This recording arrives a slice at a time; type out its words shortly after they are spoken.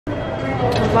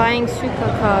I'm buying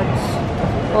Suica cards.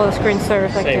 Oh, the screen's so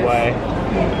reflective. Say why.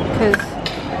 Because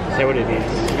Say what it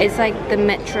is. it's like the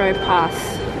Metro Pass.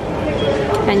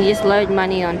 And you just load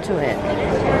money onto it.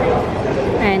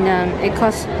 And it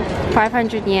costs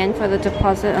 500 yen for the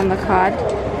deposit on the card.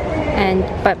 And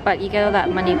but you get all that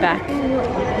money back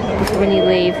when you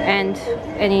leave, and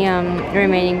any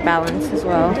remaining balance as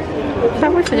well.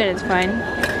 But we forget it's fine.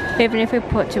 Even if we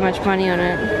put too much money on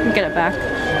it, we get it back.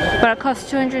 But it costs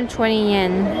 220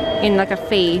 yen in like a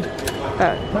fee.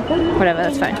 But whatever,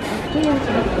 that's fine.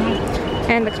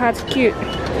 And the card's cute.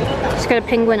 It's got a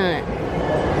penguin on it.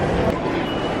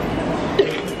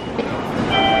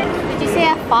 Did you see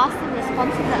how fast and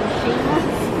responsive that machine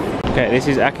was? Okay, this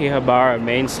is Akihabara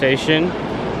main station.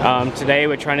 Today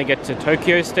we're trying to get to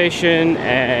Tokyo Station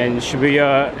and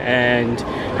Shibuya and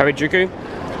Harajuku.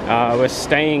 We're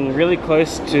staying really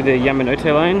close to the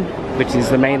Yamanote line, which is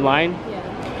the main line.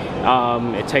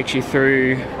 It takes you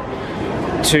through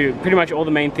to pretty much all the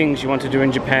main things you want to do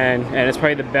in Japan, and it's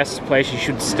probably the best place you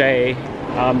should stay,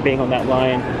 being on that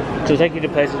line. So it'll take you to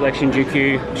places like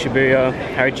Shinjuku, Shibuya,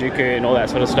 Harajuku and all that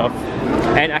sort of stuff.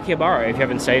 And Akihabara if you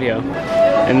haven't stayed here.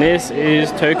 And this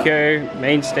is Tokyo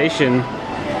main station.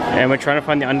 And we're trying to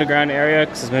find the underground area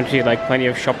because there's going to be like plenty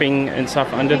of shopping and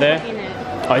stuff under there.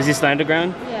 Oh, is this the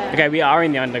underground? Yeah. Okay, we are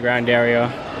in the underground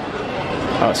area.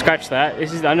 Oh, scratch that.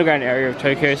 This is the underground area of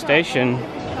Tokyo Station.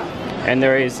 And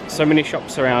there is so many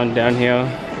shops around down here.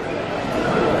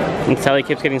 And Sally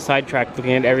keeps getting sidetracked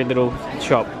looking at every little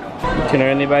shop. You can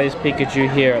only buy this Pikachu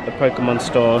here at the Pokemon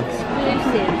store.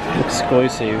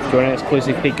 Exclusive. Do you want an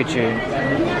exclusive Pikachu?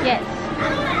 Yes.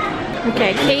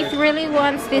 Okay, Keith really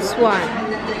wants this one.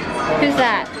 Who's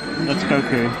that? That's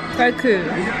Goku. Goku.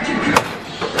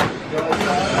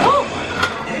 Oh!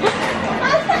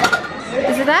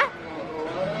 Is it that?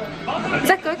 Is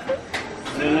that Goku?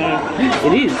 No,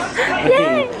 it is.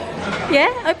 Yay!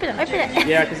 Yeah? Open it, open it.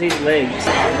 Yeah, I can see his legs.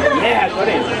 Yeah, I got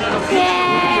him. Yeah!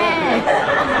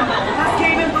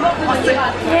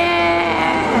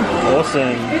 Yeah!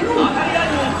 Awesome.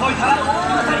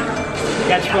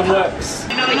 Catch from works.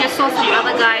 We just saw some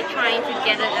other guy trying to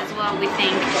get it as well, we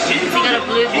think. He got a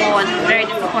blue ball and very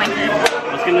disappointed.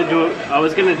 I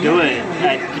was gonna do it,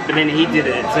 but then he did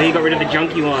it, so he got rid of the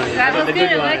junky one. That was the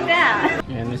good, it one. worked out.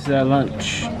 And this is our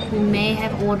lunch. We may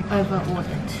have over-ordered.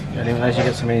 I didn't realize you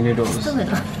get so many noodles. Just a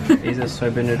little. These are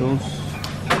soba noodles,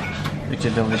 which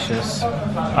are delicious. I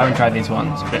haven't tried these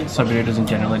ones, but soba noodles in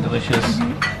general are delicious.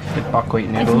 With buckwheat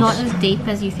noodles. It's not as deep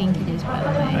as you think it is, by the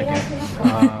way. Okay.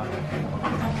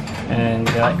 And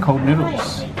they're like cold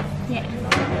noodles. Yeah.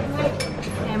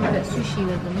 And we got sushi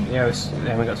with them. Yeah,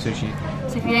 and we got sushi.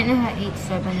 So if you don't know how to eat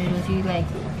soba noodles, you like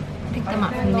pick them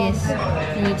up from this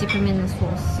and you dip them in the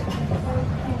sauce.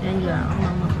 And you're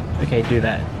mama. Okay, do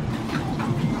that.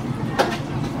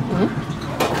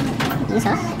 The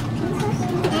sauce?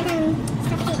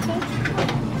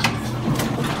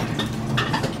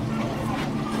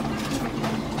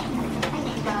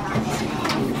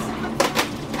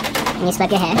 Can you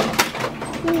swipe your hair?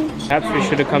 Perhaps we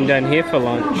should have come down here for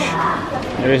lunch.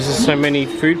 There's just so many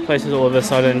food places all of a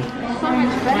sudden.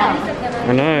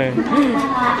 I know.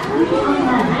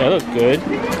 They look good.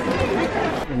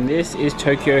 And this is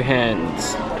Tokyo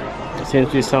Hands. It seems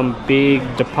to be some big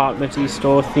department-y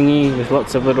store thingy with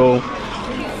lots of little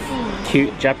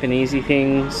cute Japanesey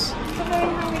things. It's a very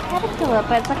hungry caterpillar,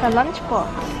 but it's like a lunchbox.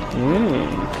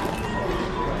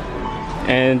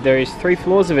 And there is 3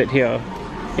 floors of it here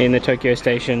in the Tokyo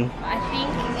Station. I think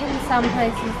in some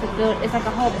places it's like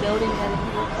a whole building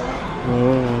dedicated.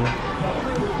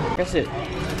 Press it.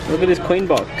 Look at this coin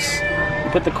box. You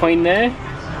put the coin there,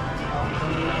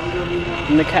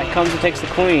 and the cat comes and takes the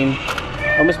coin.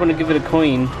 I almost want to give it a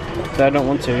coin, but I don't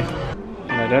want to.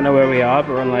 And I don't know where we are,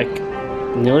 but we're on like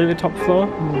nearly the top floor.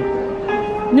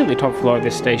 Nearly top floor of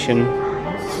this station.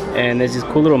 And there's this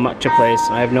cool little matcha place.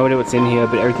 I have no idea what's in here,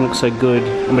 but everything looks so good.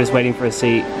 I'm just waiting for a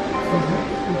seat.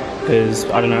 Because,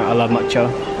 I don't know, I love matcha.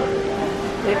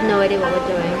 We have no idea what we're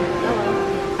doing.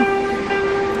 Oh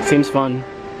well. Seems fun.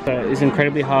 But it's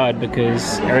incredibly hard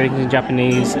because everything's in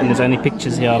Japanese and there's only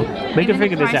pictures here. We can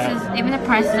figure this out. Even the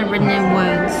prices are written in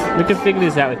words. We can figure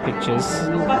this out with pictures.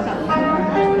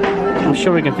 I'm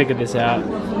sure we can figure this out.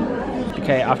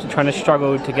 Okay, after trying to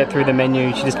struggle to get through the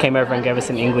menu, she just came over and gave us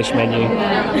an English menu.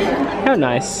 How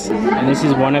nice. And this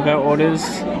is one of our orders.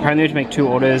 Apparently we have to make 2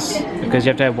 orders because you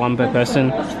have to have 1 per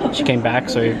person. She came back,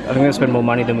 so I think we're going to spend more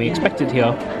money than we expected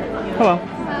here. Oh well.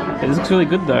 This looks really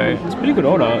good though. It's a pretty good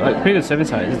order, like pretty good serving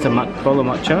size. It's a bowl of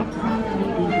matcha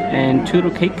and 2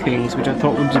 little cake things, which I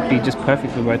thought would be just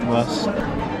perfect for both of us.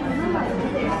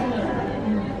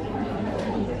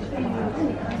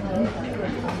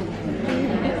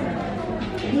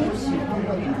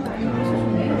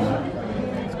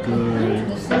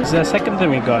 is the second thing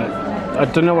we got. I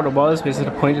don't know what it was, but it's a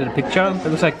point at a picture. It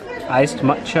looks like iced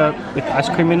matcha with ice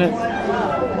cream in it.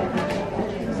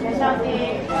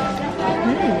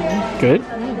 Good?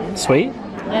 Sweet?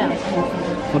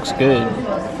 Yeah. Looks good.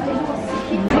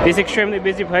 This extremely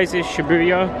busy place is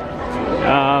Shibuya.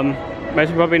 Most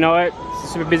people probably know it. It's a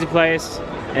super busy place.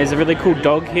 There's a really cool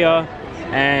dog here.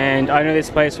 And I know this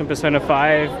place from Persona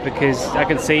 5 because I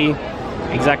can see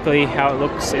exactly how it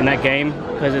looks in that game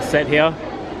because it's set here.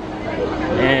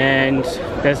 And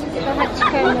there's...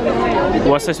 Hachiko Memorial.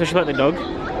 What's so special about the dog?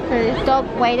 This dog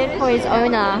waited for his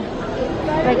owner.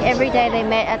 Like every day they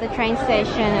met at the train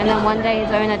station, and then one day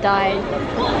his owner died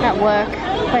at work,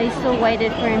 but he still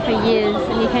waited for him for years,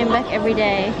 and he came back every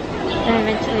day, and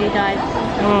eventually he died.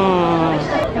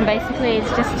 Aww. And basically it's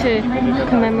just to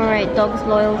commemorate dogs'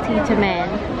 loyalty to man.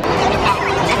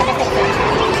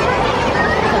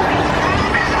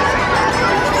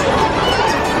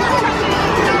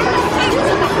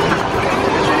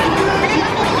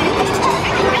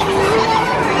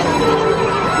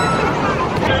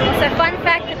 So fun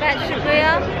fact about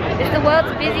Shibuya, it's the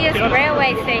world's busiest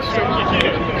railway station.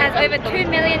 It has over 2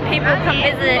 million people come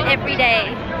visit it every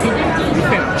day.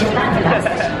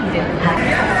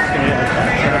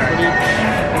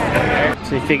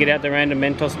 So you figured out the random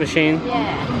Mentos machine?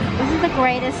 Yeah, this is the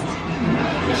greatest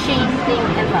machine thing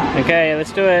ever. Okay,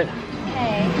 let's do it.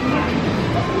 Okay.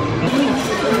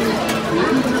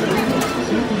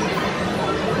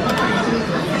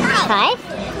 5?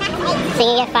 So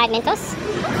you get 5 Mentos?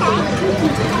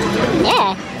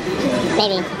 Yeah.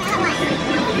 Maybe.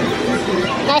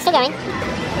 No, it's still going.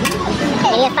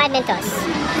 And you get 5 Mentos.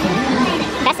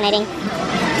 Fascinating.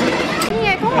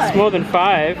 Yeah, go That's on. more than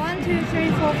 5. 1, 2, 3,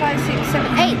 4, 5, 6,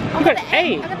 7, 8. You got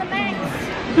 8. I got the max.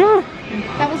 Oh.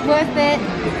 That was worth it.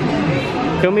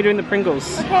 Film me doing the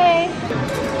Pringles. Okay.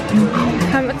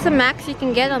 What's the max you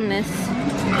can get on this?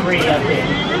 3, I think.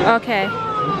 Okay.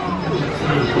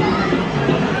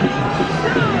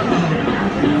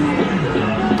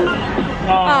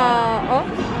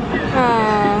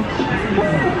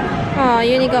 Oh,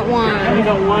 you only got I one. only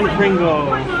got 1 Pringle.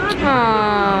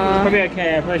 Oh. Probably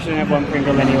okay, I probably shouldn't have 1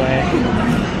 Pringle anyway.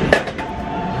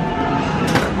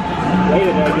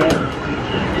 Later though, again.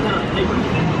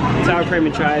 Sour cream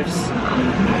and chives.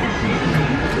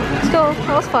 Let's go.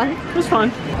 That was fun. It was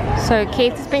fun. So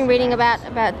Keith has been reading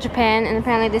about Japan, and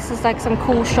apparently this is like some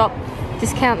cool shop,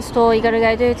 discount store you gotta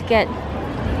go to get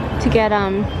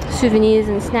souvenirs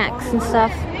and snacks and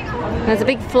stuff. And there's a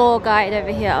big floor guide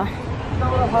over here.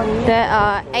 There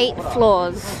are 8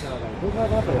 floors.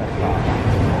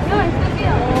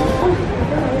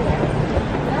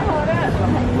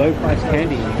 Low price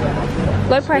candy.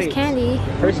 Low price Sweets. candy.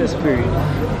 Processed food.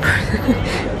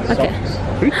 Okay.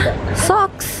 Socks. Food truck.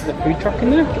 Socks. Is the food truck in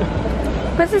there?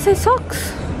 Where does it say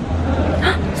socks?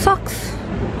 Socks.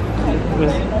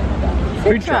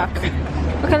 Food truck. Okay,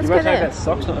 let's You go might say there. that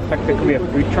socks, not the fact there could be a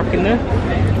food truck in there.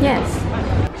 Yes.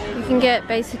 You can get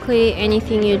basically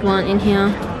anything you'd want in here.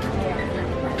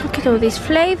 Look at all these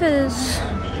flavors.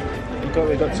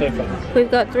 We got so far.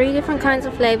 We've got 3 different kinds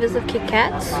of flavors of Kit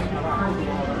Kats.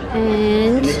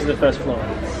 And And this is the first floor.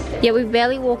 yeah, we've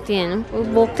barely walked in. We've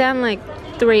walked down like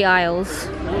 3 aisles.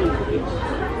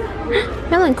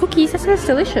 Melon cookies, that sounds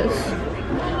delicious.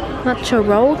 Matcha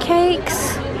roll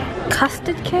cakes,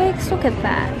 custard cakes, look at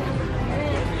that.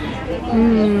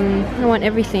 I want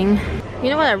everything. You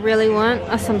know what I really want?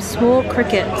 Are some small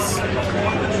crickets.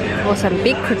 Or some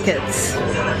big crickets.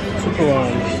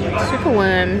 Super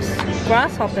worms.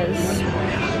 Grasshoppers.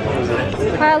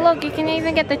 Oh look, you can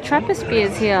even get the Trappist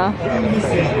here.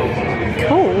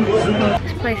 Cool.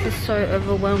 This place is so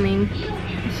overwhelming.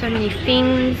 There's so many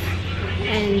things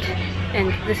and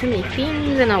there's so many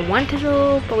things and I want it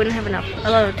all, but we don't have a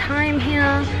lot of time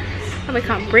here. And we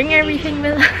can't bring everything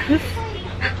with us.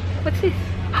 What's this?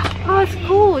 Oh, it's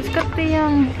cool. It's got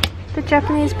the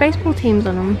Japanese baseball teams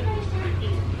on them.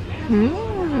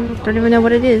 Don't even know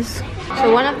what it is.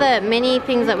 So one of the many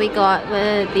things that we got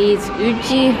were these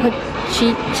Uji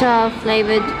Hochicha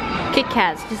flavored Kit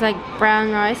Kats, just like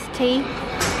brown rice tea.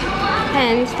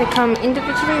 And they come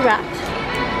individually wrapped.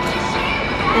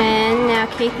 And now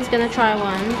Keith is going to try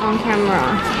one on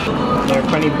camera. They're a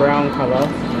funny brown colour.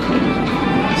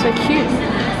 So cute.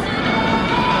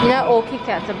 You know all Kit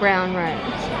Kats are brown, right?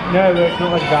 No, but it's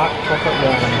not like dark chocolate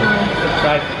brown.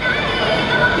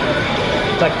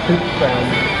 It's like poop brown.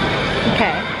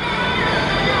 Okay.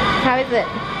 How is it?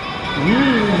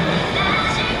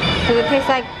 Does it taste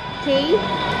like tea?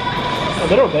 A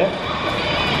little bit.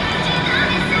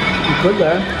 It's good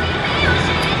though.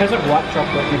 It tastes like white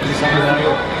chocolate, which is something like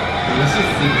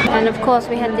And of course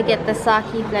we had to get the sake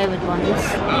flavored ones.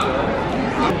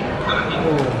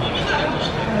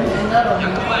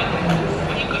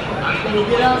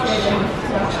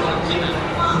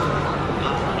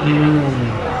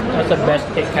 That's the best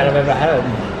Kit Kat I've ever had.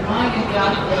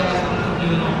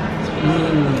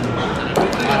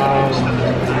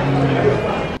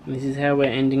 This is how we're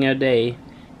ending our day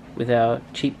with our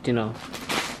cheap dinner.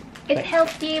 It's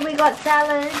healthy, we got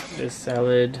salad. There's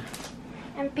salad.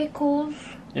 And pickles.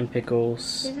 And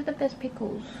pickles. These are the best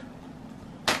pickles.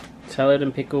 Salad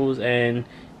and pickles and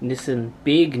Nissin,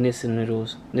 big Nissin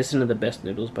noodles. Nissin are the best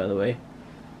noodles, by the way.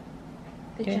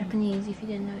 They're Japanese, if you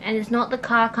didn't know. And it's not the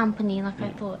car company like I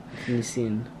thought.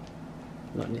 Nissin,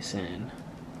 not Nissan.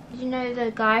 Did you know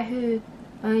the guy who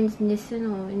owns Nissin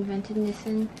or invented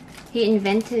Nissin? He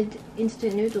invented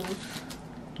instant noodles.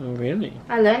 Oh, really?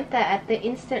 I learned that at the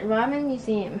Instant Ramen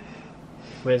Museum.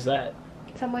 Where's that?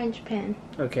 Somewhere in Japan.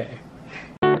 Okay.